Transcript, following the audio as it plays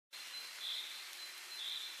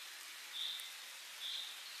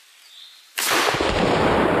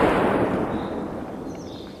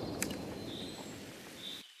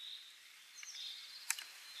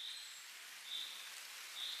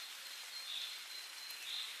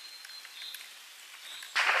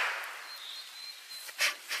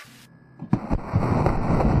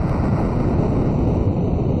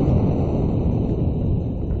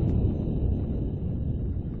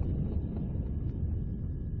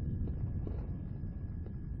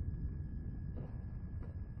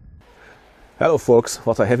Hello folks,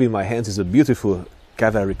 what I have in my hands is a beautiful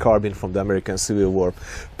cavalry carbine from the American Civil War.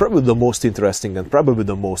 Probably the most interesting and probably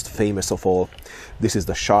the most famous of all. This is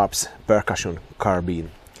the Shraps percussion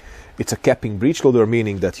carbine. It's a capping breech loader,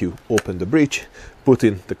 meaning that you open the breech, put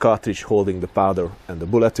in the cartridge holding the powder and the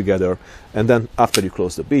bullet together, and then after you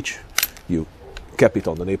close the breech, you cap it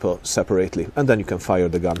on the nipple separately, and then you can fire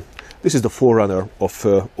the gun. This is the forerunner of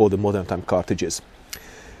all the modern time cartridges.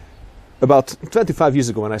 About 25 years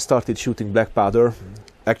ago when I started shooting black powder,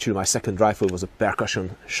 actually my second rifle was a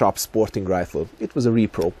percussion sharp sporting rifle. It was a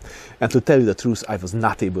repro, and to tell you the truth, I was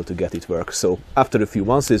not able to get it work, so after a few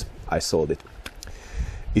months I sold it.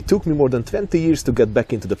 It took me more than 20 years to get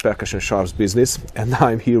back into the percussion sharps business, and now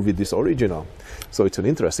I'm here with this original. So it's an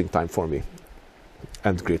interesting time for me.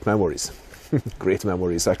 And great memories. Great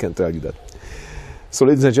memories, I can tell you that. So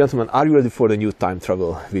ladies and gentlemen, are you ready for the new time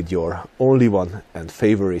travel with your only one and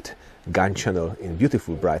favorite gun channel in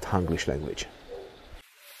beautiful, bright Hunglish language?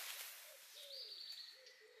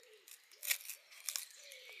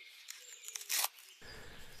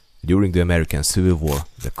 During the American Civil War,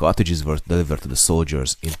 the cartridges were delivered to the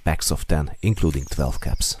soldiers in packs of 10, including 12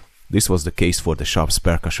 caps. This was the case for the Shraps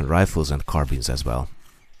percussion rifles and carbines as well.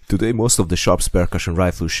 Today, most of the Shraps percussion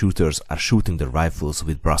rifle shooters are shooting their rifles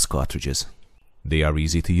with brass cartridges. They are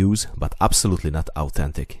easy to use, but absolutely not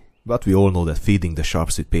authentic. But we all know that feeding the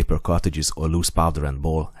Shraps with paper cartridges or loose powder and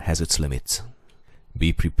ball has its limits.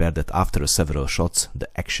 Be prepared that after several shots, the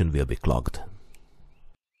action will be clogged.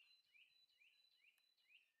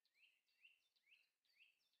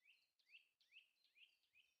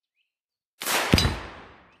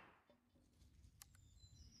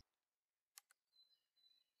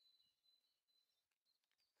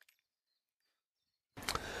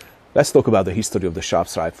 Let's talk about the history of the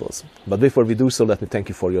Shraps rifles. But before we do so, let me thank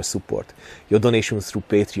you for your support. Your donations through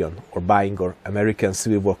Patreon, or buying our American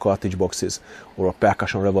Civil War cartridge boxes, or our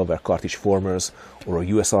percussion revolver cartridge formers, or our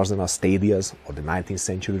US Arsenal Stadias, or the 19th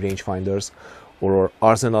century rangefinders, or our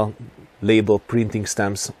Arsenal label printing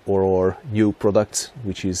stamps, or our new products,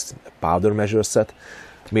 which is a powder measure set,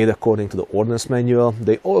 made according to the Ordnance Manual.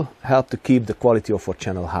 They all help to keep the quality of our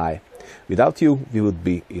channel high. Without you, we would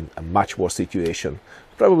be in a much worse situation.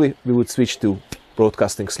 Probably we would switch to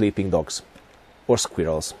broadcasting sleeping dogs or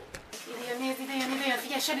squirrels.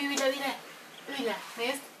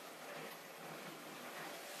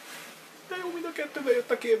 De jó, mind a kettő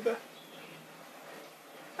bejött a képbe.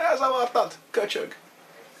 Elzavartad, köcsög!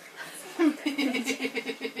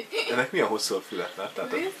 Ennek milyen hosszú a fület,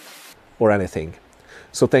 láttátok? Or anything.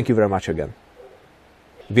 So thank you very much again.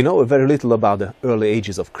 We know very little about the early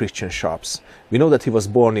ages of Christian Shraps. We know that he was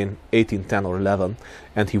born in 1810 or 11,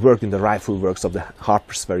 and he worked in the rifle works of the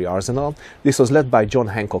Harper's Ferry Arsenal. This was led by John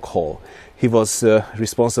Hancock Hall. He was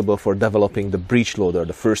responsible for developing the breech loader,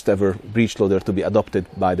 the first ever breech loader to be adopted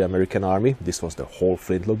by the American Army. This was the Hall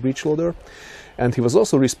flintlock breech loader. And he was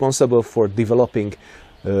also responsible for developing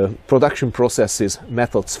production processes,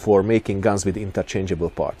 methods for making guns with interchangeable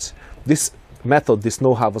parts. This method, this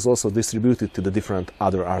know-how was also distributed to the different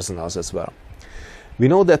other arsenals as well. We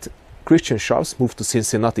know that Christian Shraps moved to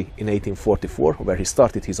Cincinnati in 1844, where he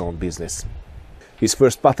started his own business. His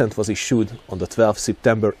first patent was issued on the 12th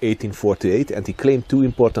September 1848, and he claimed two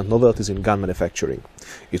important novelties in gun manufacturing.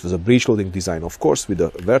 It was a breech-loading design, of course, with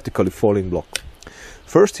a vertically falling block.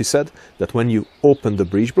 First, he said that when you open the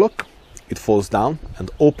breech block, it falls down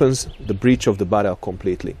and opens the breech of the barrel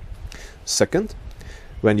completely. Second,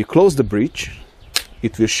 when you close the breech,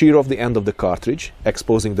 it will shear off the end of the cartridge,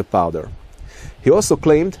 exposing the powder. He also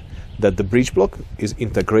claimed that the breech block is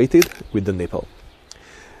integrated with the nipple.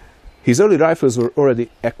 His early rifles were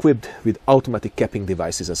already equipped with automatic capping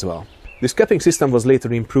devices as well. This capping system was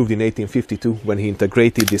later improved in 1852 when he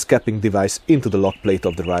integrated this capping device into the lock plate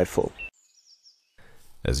of the rifle.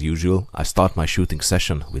 As usual, I start my shooting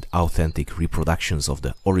session with authentic reproductions of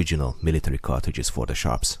the original military cartridges for the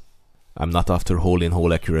Shraps. I'm not after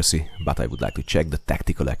hole-in-hole accuracy, but I would like to check the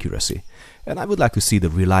tactical accuracy, and I would like to see the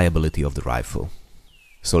reliability of the rifle.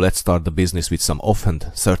 So let's start the business with some offhand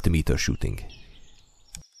 30-meter shooting.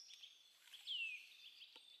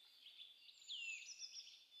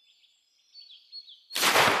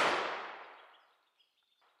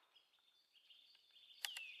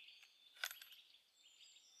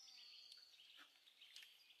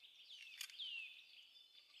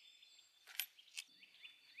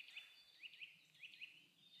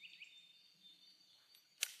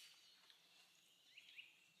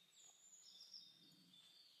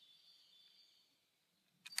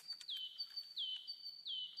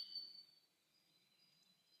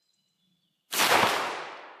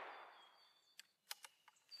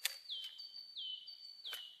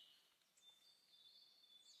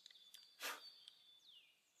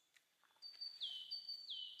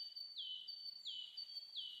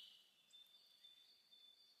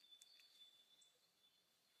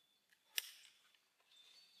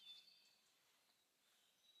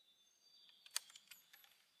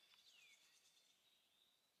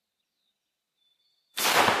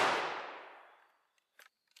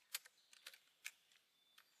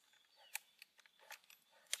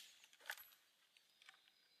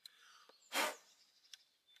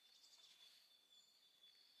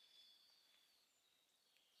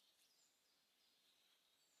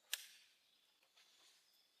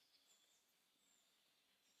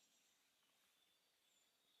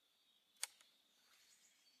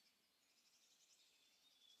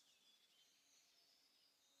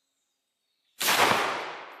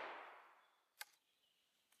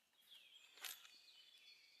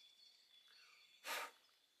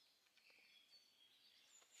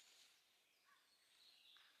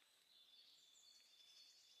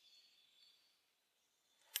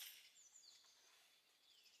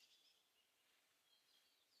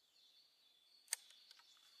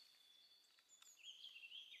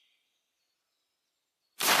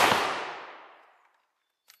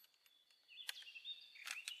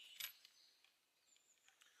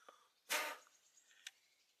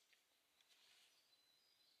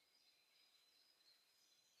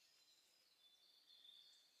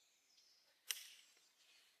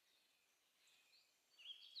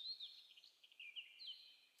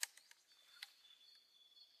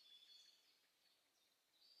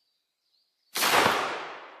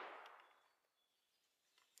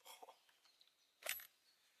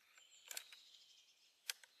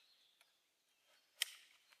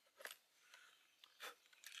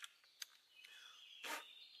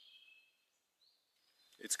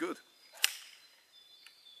 It's good.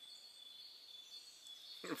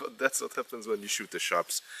 But that's what happens when you shoot the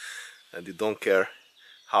Shraps and you don't care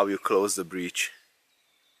how you close the breech.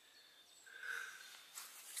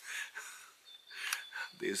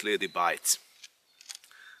 This lady bites,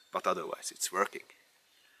 but otherwise it's working.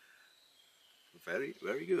 Very,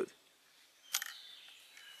 very good.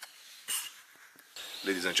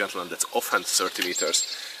 Ladies and gentlemen, that's offhand 30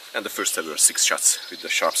 meters and the first ever 6 shots with the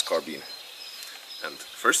Shraps carbine. And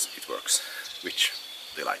first, it works, which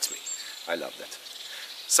delights me. I love that.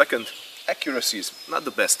 Second, accuracy is not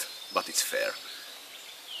the best, but it's fair.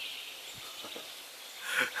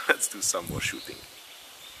 Let's do some more shooting.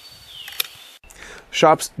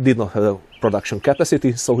 Shraps did not have a production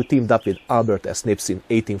capacity, so he teamed up with Albert S. Nips in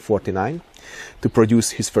 1849 to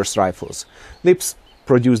produce his first rifles. Nips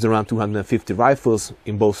produced around 250 rifles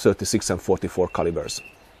in both 36 and 44 calibers.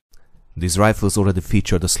 These rifles already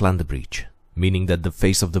featured a slender breech, meaning that the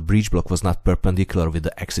face of the breech block was not perpendicular with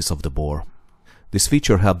the axis of the bore. This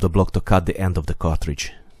feature helped the block to cut the end of the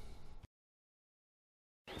cartridge.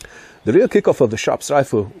 The real kickoff of the Shraps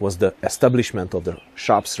rifle was the establishment of the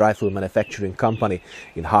Shraps Rifle Manufacturing Company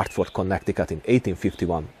in Hartford, Connecticut in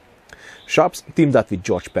 1851. Shraps teamed up with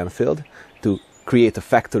George Penfield to create a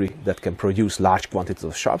factory that can produce large quantities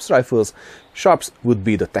of Shraps rifles. Shraps would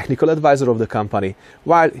be the technical advisor of the company,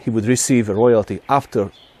 while he would receive a royalty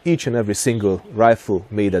after each and every single rifle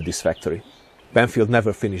made at this factory. Penfield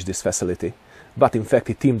never finished this facility, but in fact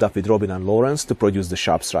he teamed up with Robin and Lawrence to produce the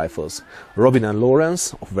Shraps rifles. Robin and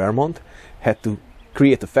Lawrence of Vermont had to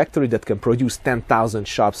create a factory that can produce 10,000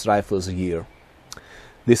 Shraps rifles a year.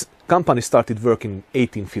 This company started work in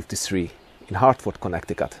 1853 in Hartford,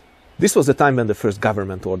 Connecticut. This was the time when the first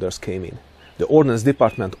government orders came in. The Ordnance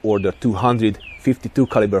Department ordered 252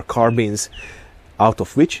 caliber carbines, out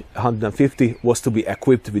of which 150 was to be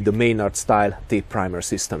equipped with the Maynard-style tape primer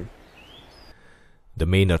system. The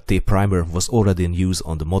Maynard tape primer was already in use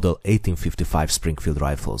on the model 1855 Springfield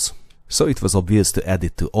rifles, so it was obvious to add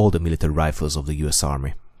it to all the military rifles of the US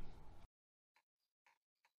Army.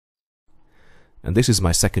 And this is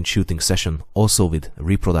my second shooting session, also with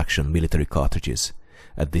reproduction military cartridges,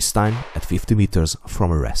 at this time at 50 meters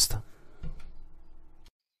from a rest.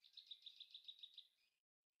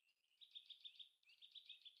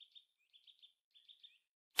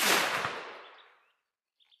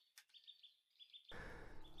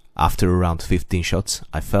 After around 15 shots,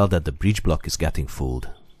 I felt that the breech block is getting fooled.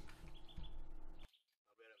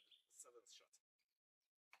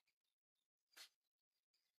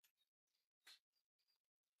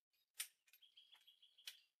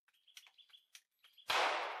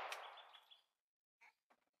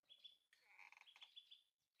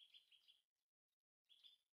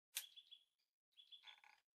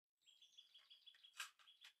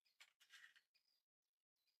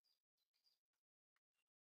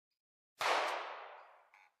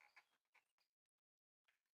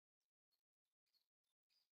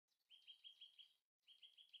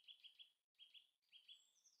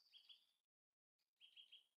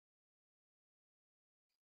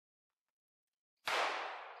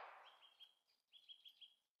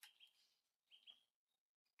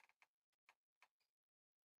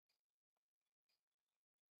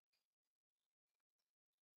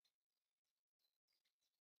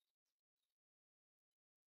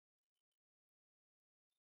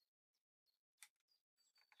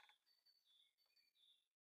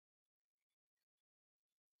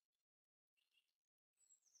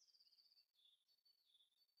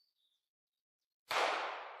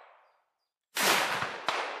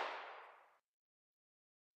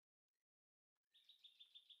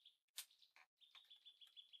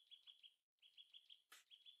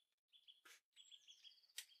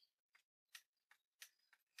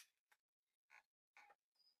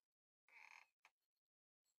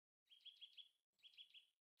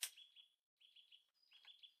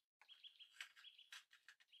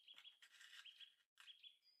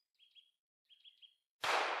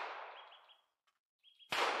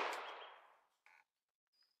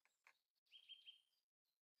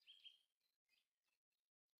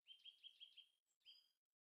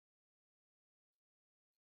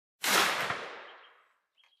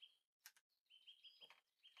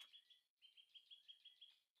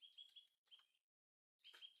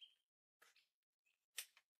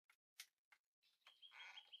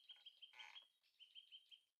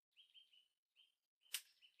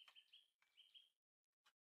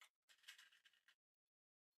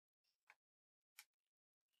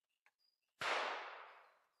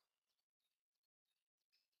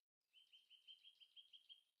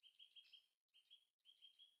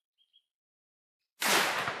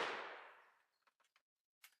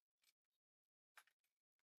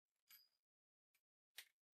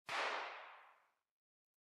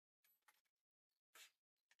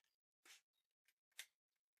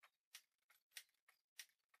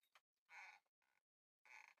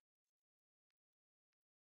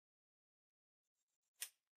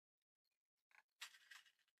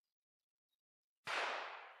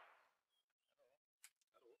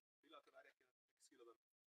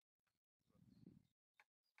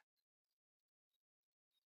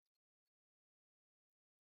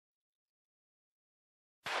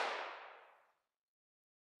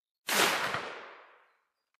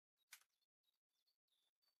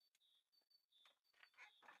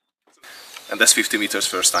 And that's 50 meters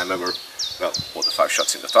first time ever. Well, all the 5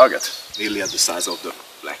 shots in the target. Nearly at the size of the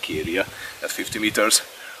black area at 50 meters.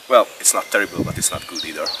 Well, it's not terrible, but it's not good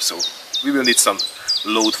either. So we will need some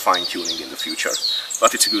load fine-tuning in the future.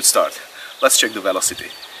 But it's a good start. Let's check the velocity.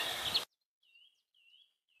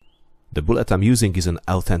 The bullet I'm using is an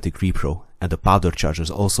authentic repro, and the powder charge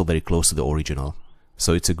is also very close to the original.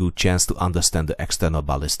 So it's a good chance to understand the external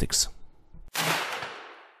ballistics.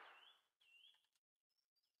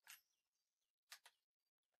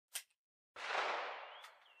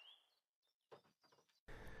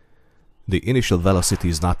 The initial velocity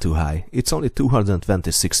is not too high, it's only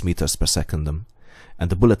 226 meters per second, and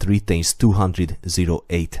the bullet retains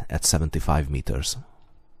 208 at 75 meters.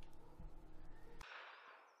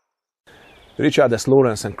 Richard S.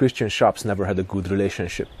 Lawrence and Christian Shraps never had a good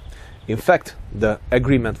relationship. In fact, the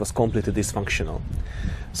agreement was completely dysfunctional.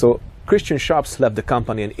 So Christian Shraps left the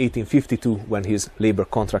company in 1852 when his labor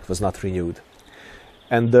contract was not renewed.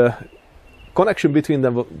 And the connection between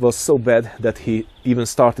them was so bad that he even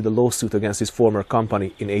started a lawsuit against his former company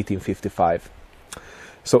in 1855.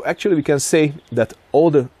 So actually we can say that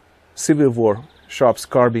all the Civil War Shraps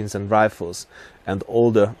carbines and rifles and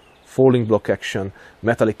all the folding block action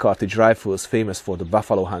metallic cartridge rifles famous for the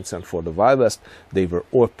buffalo hunts and for the Wild West, they were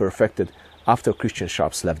all perfected after Christian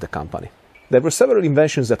Shraps left the company. There were several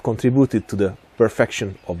inventions that contributed to the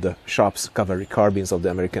perfection of the Shraps cavalry carbines of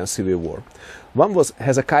the American Civil War. One was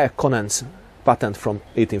Hezekiah Conant's patent from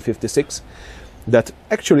 1856 that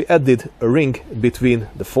actually added a ring between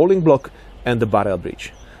the folding block and the barrel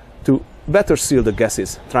breech to better seal the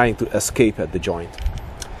gases trying to escape at the joint.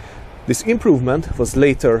 This improvement was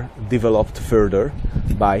later developed further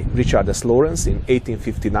by Richard S. Lawrence in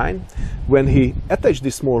 1859 when he attached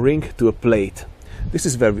this small ring to a plate. This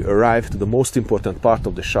is where we arrive to the most important part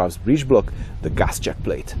of the Shraps breech block, the gas check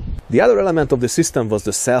plate. The other element of the system was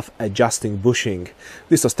the self-adjusting bushing.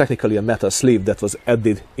 This was technically a metal sleeve that was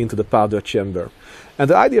added into the powder chamber. And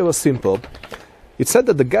the idea was simple. It said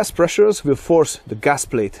that the gas pressures will force the gas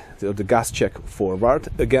plate, or the gas check, forward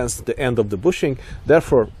against the end of the bushing,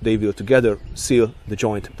 therefore they will together seal the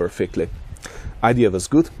joint perfectly. Idea was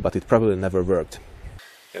good, but it probably never worked.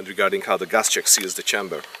 And regarding how the gas check seals the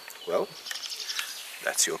chamber, well,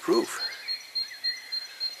 that's your proof.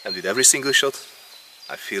 And with every single shot,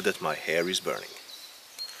 I feel that my hair is burning.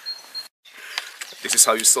 This is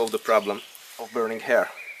how you solve the problem of burning hair.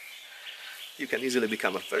 You can easily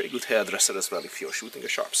become a very good hairdresser as well if you're shooting a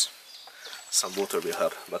Shraps. Some water will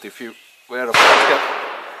help, but if you wear a flat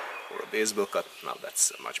cap or a baseball cut, now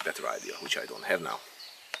that's a much better idea, which I don't have now.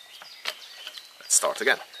 Let's start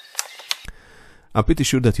again. I'm pretty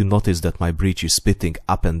sure that you noticed that my breech is spitting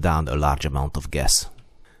up and down a large amount of gas.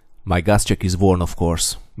 My gas check is worn, of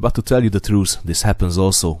course, but to tell you the truth, this happens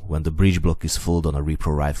also when the breech block is filled on a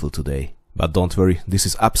repro rifle today. But don't worry, this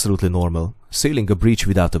is absolutely normal. Sealing a breech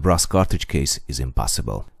without a brass cartridge case is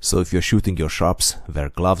impossible. So if you're shooting your Shraps, wear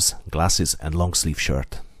gloves, glasses and long sleeve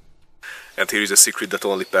shirt. And here is a secret that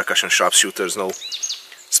only percussion Shraps shooters know.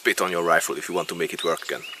 Spit on your rifle if you want to make it work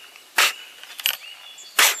again.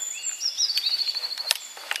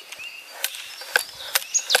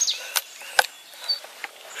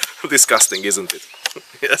 Disgusting, isn't it?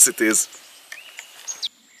 Yes, it is.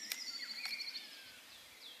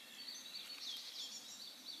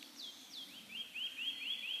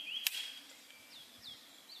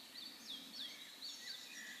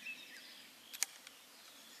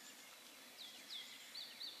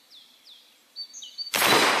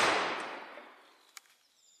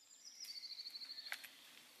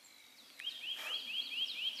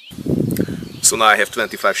 So now I have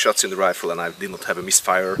 25 shots in the rifle and I did not have a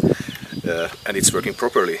misfire and it's working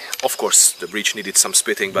properly. Of course the breech needed some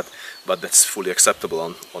spitting, but that's fully acceptable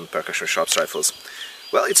on percussion Shraps rifles.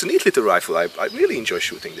 Well, it's a neat little rifle. I really enjoy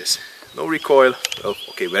shooting this. No recoil, oh,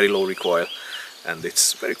 okay, very low recoil, and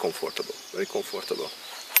it's very comfortable, very comfortable.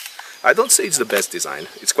 I don't say it's the best design.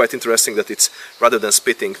 It's quite interesting that it's, rather than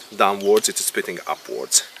spitting downwards, it's spitting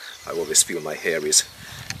upwards. I always feel my hair is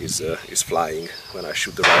flying when I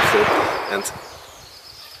shoot the rifle, and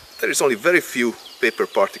there is only very few paper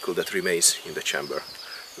particle that remains in the chamber.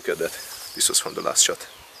 Look at that. This was from the last shot.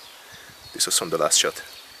 This was from the last shot.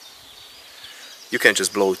 You can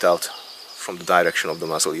just blow it out from the direction of the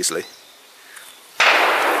muzzle easily.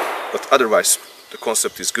 But otherwise, the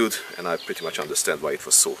concept is good, and I pretty much understand why it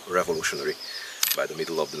was so revolutionary by the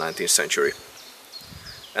middle of the 19th century.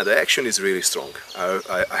 And the action is really strong.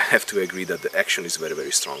 I have to agree that the action is very,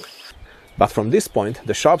 very strong. But from this point,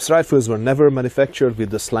 the Shraps rifles were never manufactured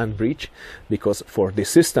with the slant breech, because for this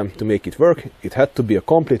system to make it work, it had to be a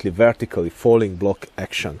completely vertically falling block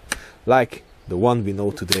action, like the one we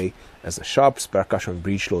know today as the Shraps percussion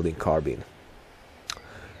breech-loading carbine.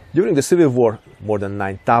 During the Civil War, more than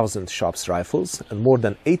 9,000 Shraps rifles and more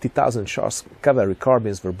than 80,000 Shraps cavalry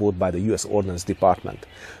carbines were bought by the US Ordnance Department.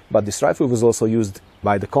 But this rifle was also used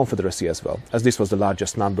by the Confederacy as well, as this was the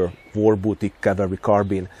largest number war booty cavalry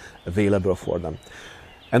carbine available for them.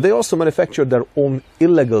 And they also manufactured their own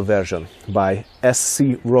illegal version by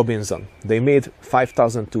S.C. Robinson. They made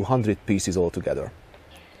 5,200 pieces altogether.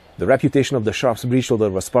 The reputation of the Shraps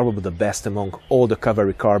breechloader was probably the best among all the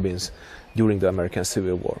cavalry carbines during the American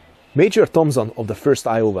Civil War. Major Thompson of the 1st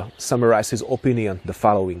Iowa summarized his opinion the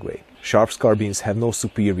following way: Shraps carbines have no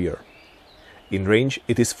superior. In range,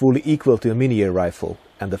 it is fully equal to a mini-air rifle,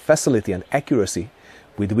 and the facility and accuracy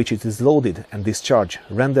with which it is loaded and discharged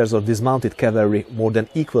renders our dismounted cavalry more than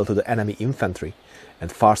equal to the enemy infantry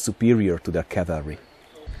and far superior to their cavalry.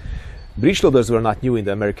 Breechloaders were not new in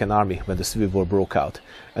the American Army when the Civil War broke out,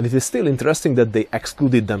 and it is still interesting that they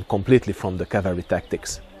excluded them completely from the cavalry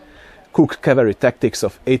tactics. Cook's cavalry tactics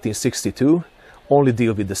of 1862 only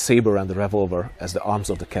deal with the saber and the revolver as the arms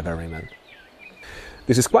of the cavalryman.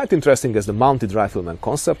 This is quite interesting, as the mounted rifleman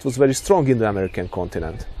concept was very strong in the American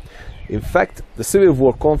continent. In fact, the Civil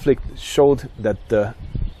War conflict showed that the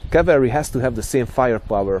cavalry has to have the same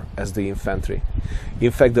firepower as the infantry.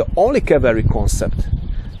 In fact, the only cavalry concept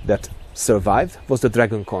that survived was the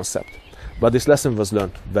dragoon concept, but this lesson was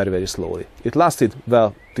learned very, very slowly. It lasted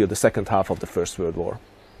well till the second half of the First World War.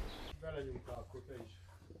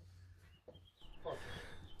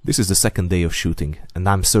 This is the second day of shooting, and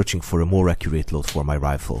I'm searching for a more accurate load for my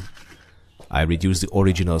rifle. I reduced the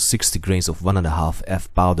original 60 grains of 1.5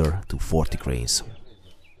 F powder to 40 grains.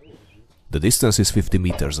 The distance is 50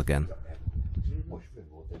 meters again.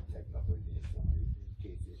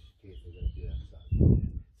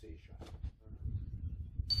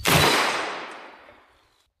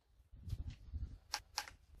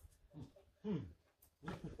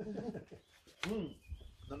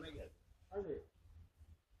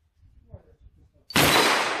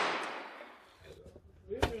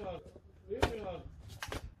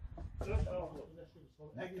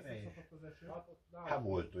 Hát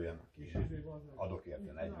volt olyan, aki adok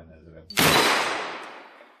érte 40 000-et.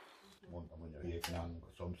 Mondtam, hogy a hét nálunk a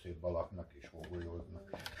szomszédba laknak és fogolyoznak.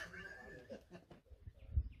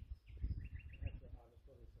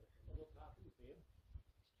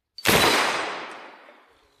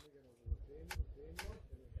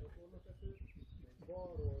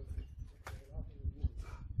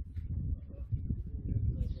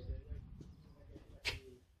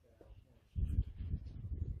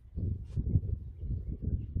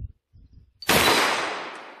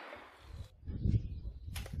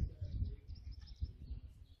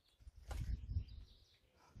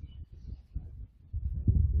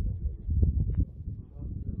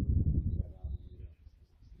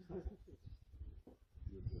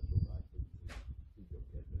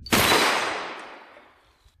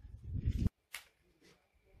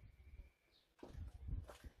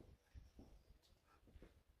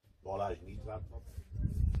 Balázs mit vártak?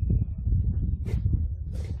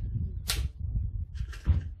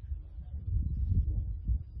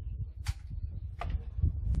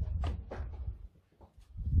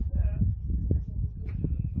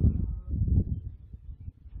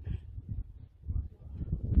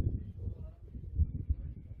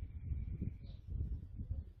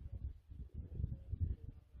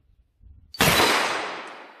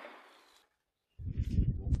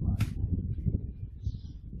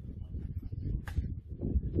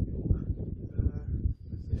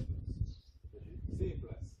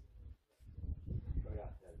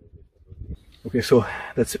 Okay, so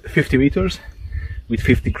that's 50 meters with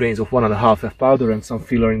 50 grains of 1.5 F powder and some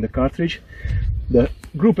filler in the cartridge. The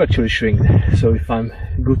group actually shrinked, so if I'm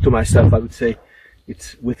good to myself, I would say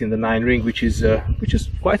it's within the 9 ring, which is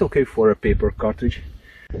quite okay for a paper cartridge.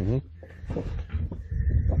 And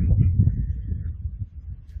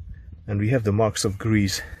we have the marks of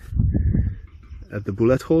grease at the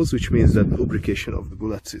bullet holes, which means that lubrication of the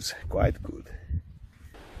bullets is quite good.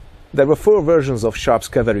 There were 4 versions of Shraps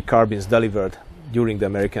cavalry carbines delivered during the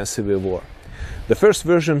American Civil War. The first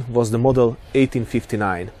version was the model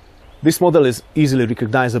 1859. This model is easily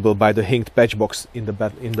recognizable by the hinked patchbox in the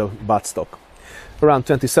buttstock. Around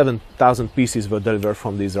 27,000 pieces were delivered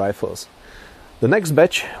from these rifles. The next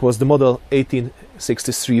batch was the model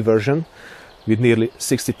 1863 version with nearly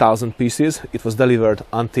 60,000 pieces. It was delivered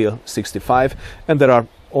until 65, and there are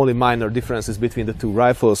only minor differences between the two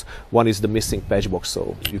rifles. One is the missing patchbox,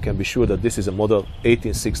 so you can be sure that this is a model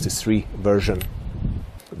 1863 version.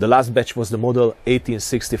 The last batch was the model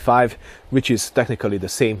 1865, which is technically the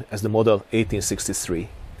same as the model 1863.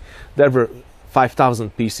 There were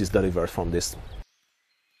 5,000 pieces delivered from this.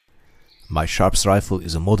 My Shraps rifle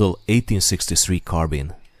is a model 1863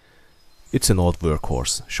 carbine. It's an old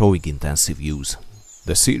workhorse, showing intensive use.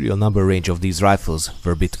 The serial number range of these rifles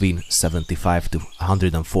were between 75 to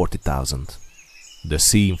 140,000. The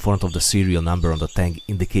C in front of the serial number on the tank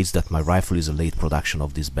indicates that my rifle is a late production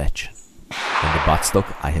of this batch. On the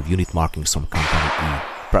buttstock I have unit markings from Company E,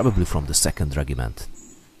 probably from the 2nd Regiment.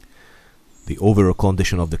 The overall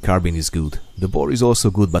condition of the carbine is good. The bore is also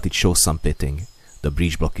good, but it shows some pitting. The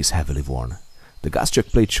breech block is heavily worn. The gas check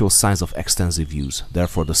plate shows signs of extensive use,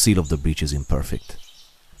 therefore the seal of the breech is imperfect.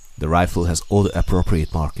 The rifle has all the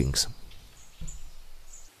appropriate markings.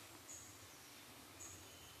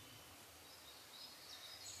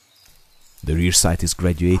 The rear sight is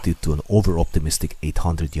graduated to an over-optimistic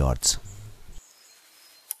 800 yards.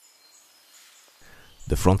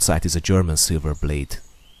 The front sight is a German silver blade.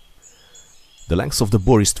 The length of the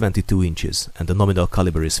bore is 22 inches and the nominal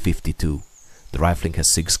caliber is 52. The rifling has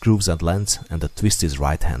 6 grooves and lands and the twist is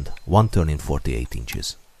right hand, one turn in 48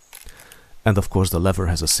 inches. And of course the lever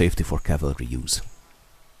has a safety for cavalry use.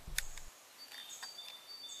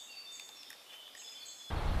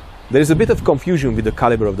 There is a bit of confusion with the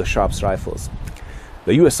caliber of the Shraps rifles.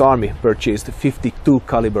 The US Army purchased 52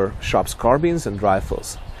 caliber Shraps carbines and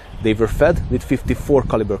rifles. They were fed with 54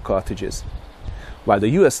 caliber cartridges, while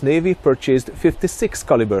the US Navy purchased 56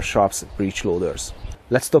 caliber Shraps breech loaders.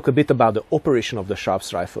 Let's talk a bit about the operation of the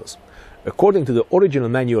Shraps rifles. According to the original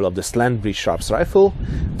manual of the slant breech Shraps rifle,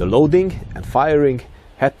 the loading and firing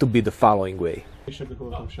had to be the following way.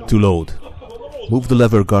 To load, move the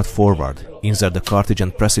lever guard forward, insert the cartridge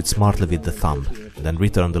and press it smartly with the thumb, then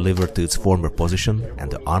return the lever to its former position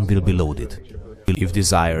and the arm will be loaded. If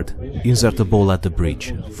desired, insert a ball at the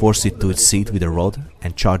breech, force it to its seat with a rod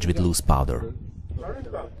and charge with loose powder.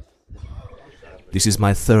 This is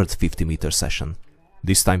my 3rd 50-meter session,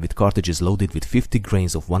 this time with cartridges loaded with 50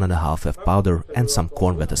 grains of 1.5F powder and some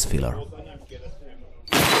corn wet as filler.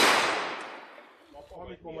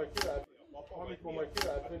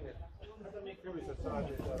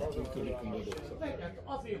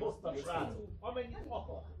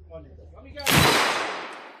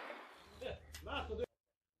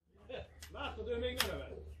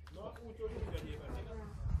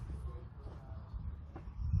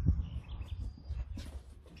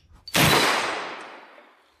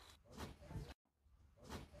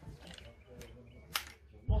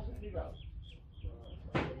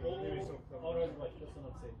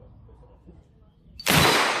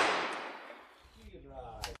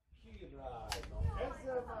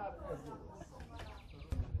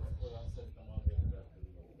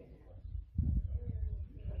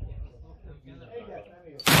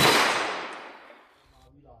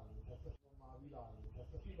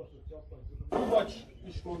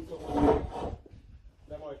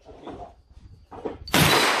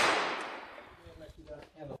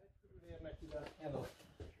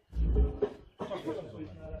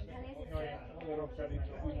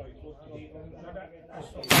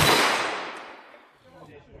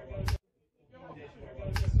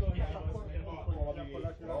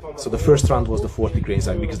 So the first round was the 40 grains.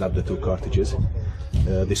 I mixed up the 2 cartridges.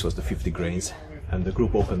 This was the 50 grains, and the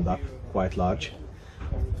group opened up quite large.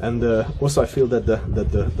 And also I feel that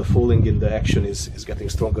the falling in the action is getting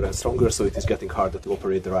stronger and stronger, so it is getting harder to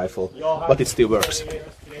operate the rifle, but it still works.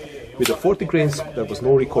 With the 40 grains there was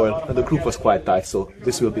no recoil and the group was quite tight, so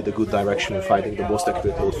this will be the good direction in finding the most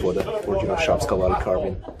accurate load for the original Shraps cavalry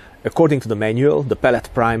carbine. According to the manual, the pellet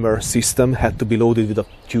primer system had to be loaded with a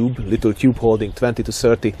tube, little tube holding 20 to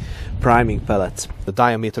 30 priming pellets. The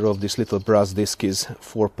diameter of this little brass disc is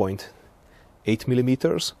 4.8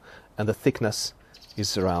 millimeters and the thickness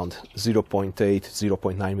is around 0.8,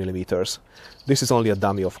 0.9 millimeters. This is only a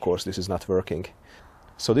dummy, of course, this is not working.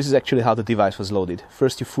 So this is actually how the device was loaded.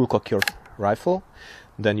 First you full cock your rifle,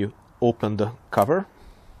 then you open the cover,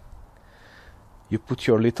 you put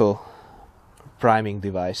your little priming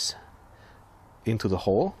device into the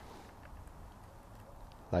hole,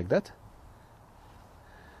 like that.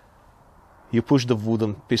 You push the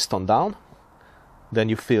wooden piston down, then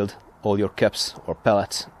you filled all your caps or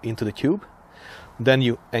pellets into the tube. Then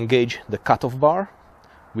you engage the cutoff bar,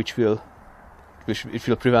 which will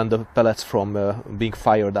prevent the pellets from being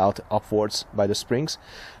fired out upwards by the springs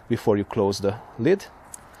before you close the lid.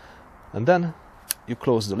 And then you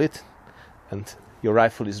close the lid and your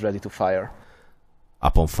rifle is ready to fire.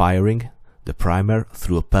 Upon firing, the primer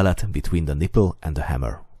threw a pellet between the nipple and the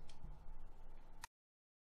hammer.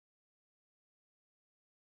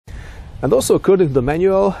 And also according to the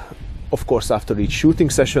manual, Of course, after each shooting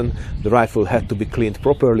session, the rifle had to be cleaned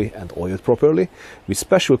properly and oiled properly, with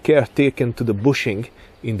special care taken to the bushing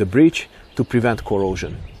in the breech to prevent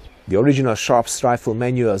corrosion. The original Shraps rifle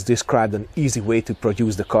manuals described an easy way to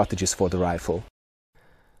produce the cartridges for the rifle.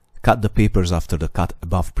 Cut the papers after the cut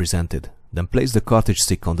above presented. Then place the cartridge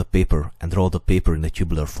stick on the paper and roll the paper in a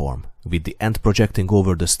tubular form, with the end projecting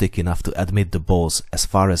over the stick enough to admit the balls as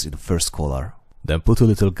far as in the first collar. Then put a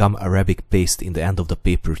little gum arabic paste in the end of the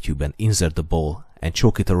paper tube and insert the ball and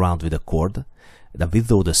choke it around with a cord. Then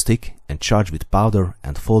withdraw the stick and charge with powder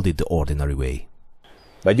and fold it the ordinary way.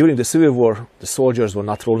 But during the Civil War, the soldiers were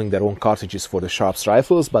not rolling their own cartridges for the Shraps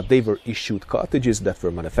rifles, but they were issued cartridges that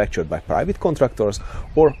were manufactured by private contractors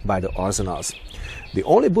or by the arsenals. The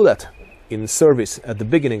only bullet in service at the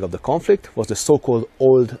beginning of the conflict was the so-called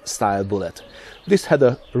old-style bullet. This had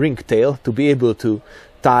a ring tail to be able to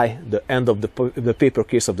tie the end of the paper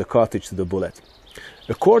case of the cartridge to the bullet.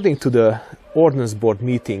 According to the Ordnance Board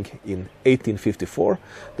meeting in 1854,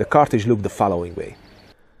 the cartridge looked the following way.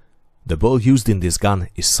 The ball used in this gun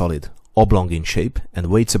is solid, oblong in shape and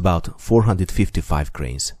weighs about 455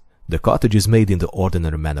 grains. The cartridge is made in the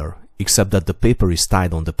ordinary manner, except that the paper is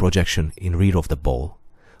tied on the projection in rear of the ball.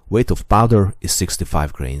 Weight of powder is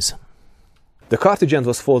 65 grains. The cartridge end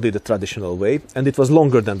was folded the traditional way, and it was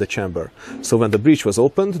longer than the chamber. So when the breech was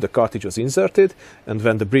opened, the cartridge was inserted, and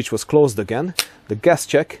when the breech was closed again, the gas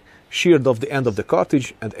check sheared off the end of the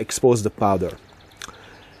cartridge and exposed the powder.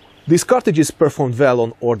 These cartridges performed well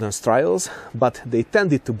on ordnance trials, but they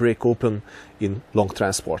tended to break open in long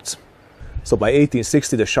transports. So by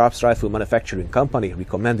 1860, the Shraps Rifle Manufacturing Company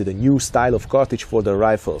recommended a new style of cartridge for their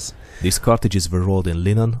rifles. These cartridges were rolled in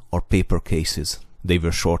linen or paper cases. They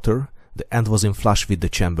were shorter, the end was in flush with the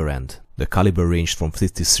chamber end. The caliber ranged from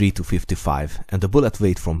 53 to 55, and the bullet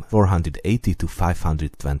weighed from 480 to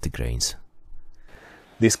 520 grains.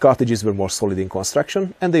 These cartridges were more solid in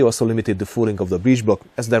construction, and they also limited the fouling of the breech block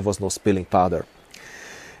as there was no spilling powder.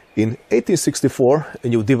 In 1864, a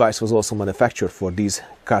new device was also manufactured for this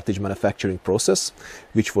cartridge manufacturing process,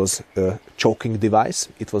 which was a choking device.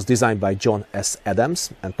 It was designed by John S.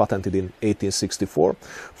 Adams and patented in 1864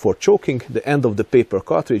 for choking the end of the paper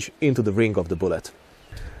cartridge into the ring of the bullet.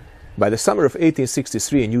 By the summer of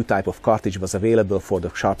 1863, a new type of cartridge was available for the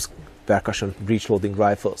Shraps percussion breech-loading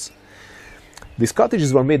rifles. These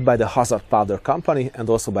cartridges were made by the Hazard Powder Company and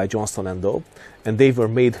also by Johnston & Doe, and they were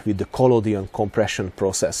made with the collodion compression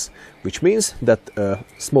process, which means that a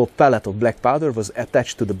small pellet of black powder was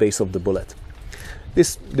attached to the base of the bullet.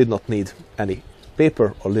 This did not need any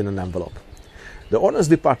paper or linen envelope. The Ordnance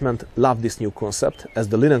Department loved this new concept, as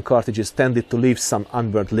the linen cartridges tended to leave some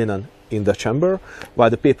unburnt linen in the chamber, while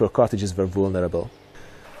the paper cartridges were vulnerable.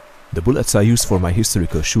 The bullets I used for my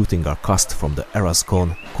historical shooting are cast from the eras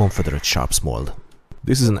gone Confederate Shraps mold.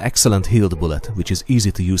 This is an excellent heeled bullet, which is easy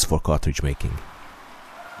to use for cartridge making.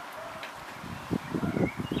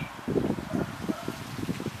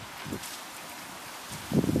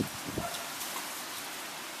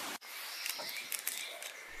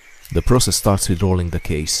 The process starts with rolling the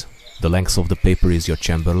case. The length of the paper is your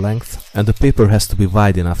chamber length, and the paper has to be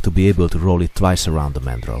wide enough to be able to roll it twice around the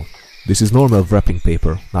mandrel. This is normal wrapping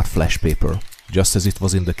paper, not flash paper, just as it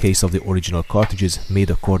was in the case of the original cartridges made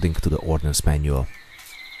according to the Ordnance Manual.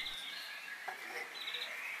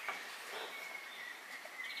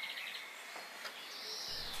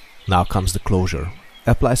 Now comes the closure.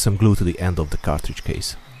 Apply some glue to the end of the cartridge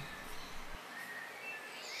case.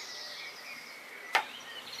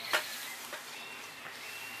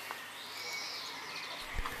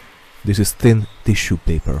 This is thin tissue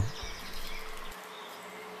paper.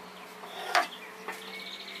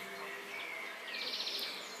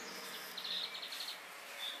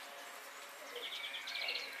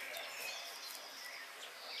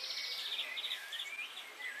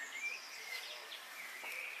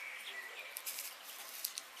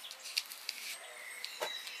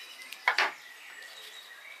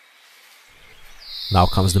 Now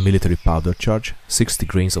comes the military powder charge, 60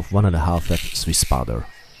 grains of 1.5 F Swiss powder.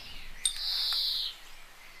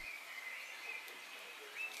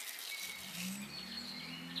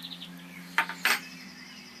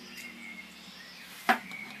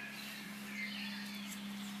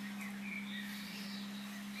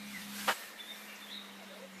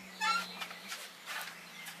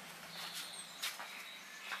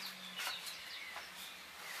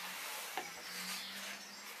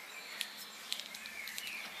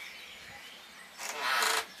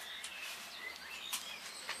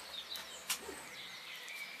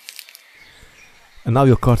 And now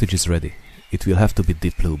your cartridge is ready. It will have to be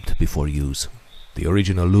dip lubed before use. The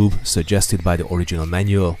original lube suggested by the original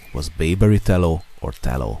manual was bayberry tallow or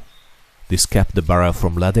tallow. This kept the barrel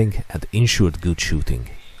from leading and ensured good shooting.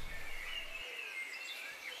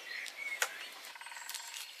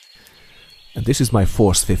 And this is my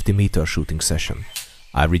fourth 50-meter shooting session.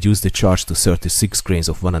 I reduced the charge to 36 grains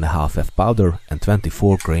of 1.5 F powder and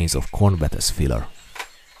 24 grains of corn wet as filler.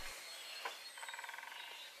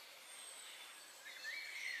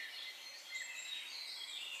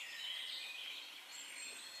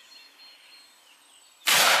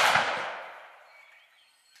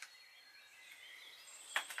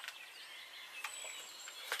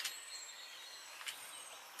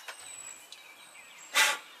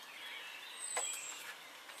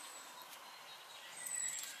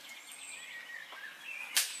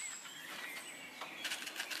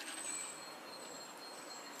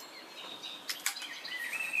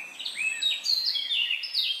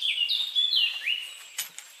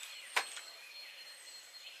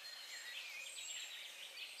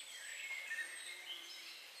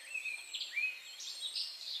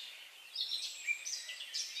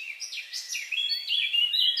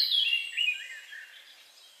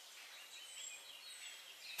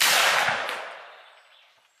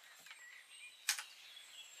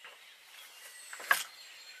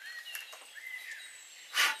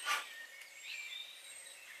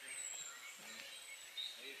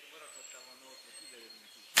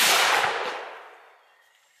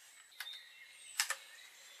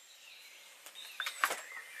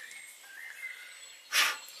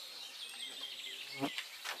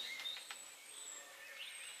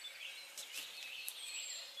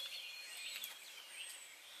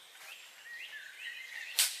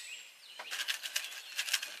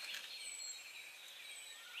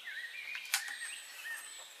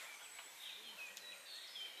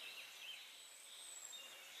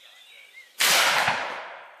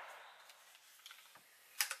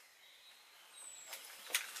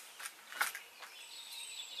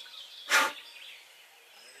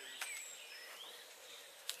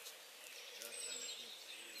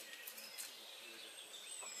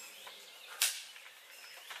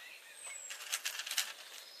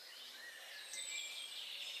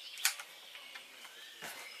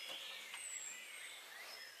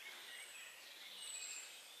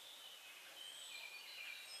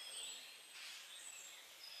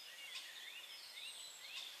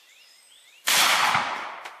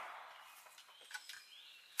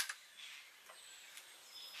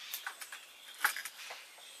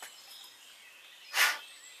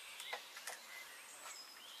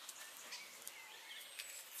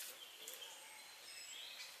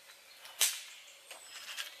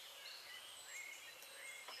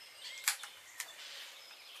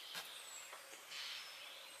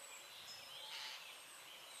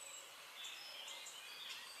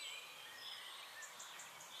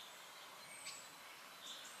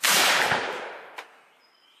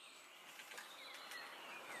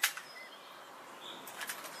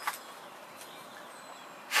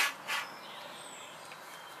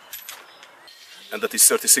 And that is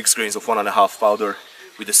 36 grains of 1.5 powder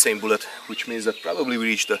with the same bullet, which means that probably we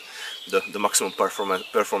reached the maximum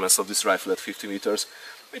performance of this rifle at 50 meters.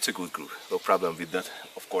 It's a good group, no problem with that.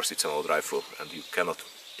 Of course it's an old rifle and you cannot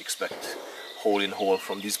expect hole in hole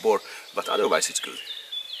from this bore, but otherwise it's good.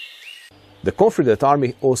 The Confederate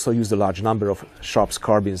Army also used a large number of Shraps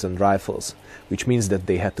carbines and rifles, which means that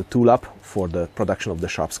they had to tool up for the production of the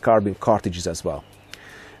Shraps carbine cartridges as well.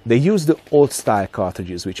 They used the old style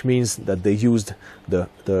cartridges, which means that they used the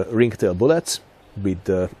ringtail bullets with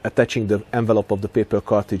attaching the envelope of the paper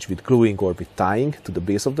cartridge with gluing or with tying to the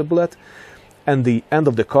base of the bullet, and the end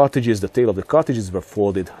of the cartridges, the tail of the cartridges were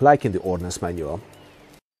folded like in the ordnance manual.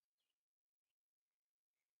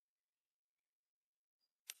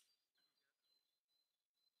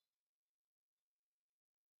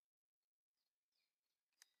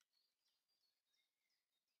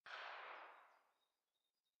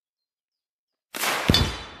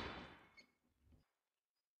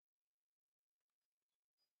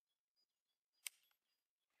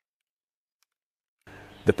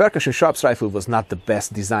 The percussion Shraps rifle was not the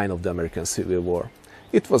best design of the American Civil War.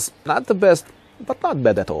 It was not the best, but not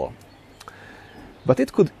bad at all. But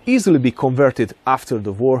it could easily be converted after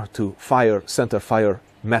the war to center fire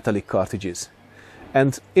metallic cartridges.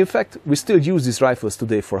 And in fact, we still use these rifles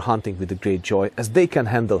today for hunting with a great joy, as they can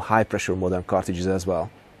handle high pressure modern cartridges as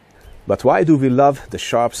well. But why do we love the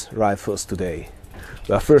Shraps rifles today?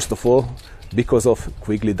 Well, first of all, because of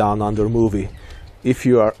Quigley Down Under movie. If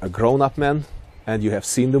you are a grown-up man and you have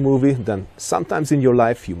seen the movie, then sometimes in your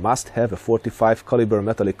life you must have a 45 caliber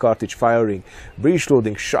metallic cartridge firing, breech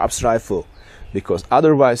loading Shraps rifle, because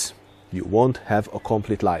otherwise you won't have a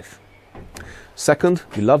complete life. Second,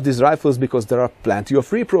 we love these rifles because there are plenty of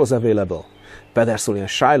repros available. Pedersoli and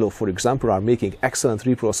Shiloh, for example, are making excellent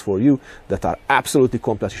repros for you that are absolutely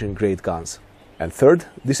competition-grade guns. And third,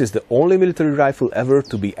 this is the only military rifle ever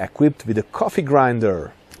to be equipped with a coffee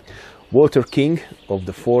grinder. Walter King of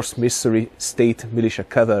the 4th Missouri State Militia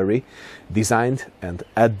Cavalry designed and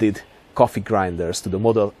added coffee grinders to the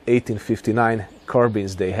model 1859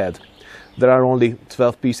 carbines they had. There are only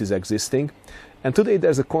 12 pieces existing, and today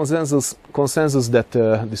there's a consensus that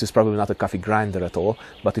this is probably not a coffee grinder at all,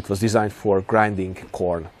 but it was designed for grinding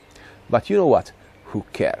corn. But you know what? Who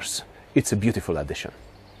cares? It's a beautiful addition.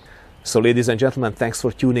 So ladies and gentlemen, thanks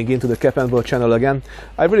for tuning into the Capandball channel again.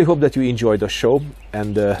 I really hope that you enjoyed the show,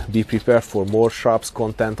 and be prepared for more Shraps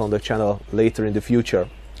content on the channel later in the future.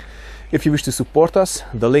 If you wish to support us,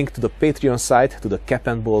 the link to the Patreon site, to the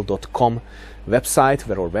capandball.com website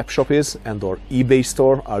where our webshop is, and our eBay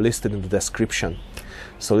store are listed in the description.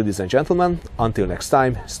 So ladies and gentlemen, until next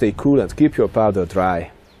time, stay cool and keep your powder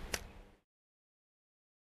dry.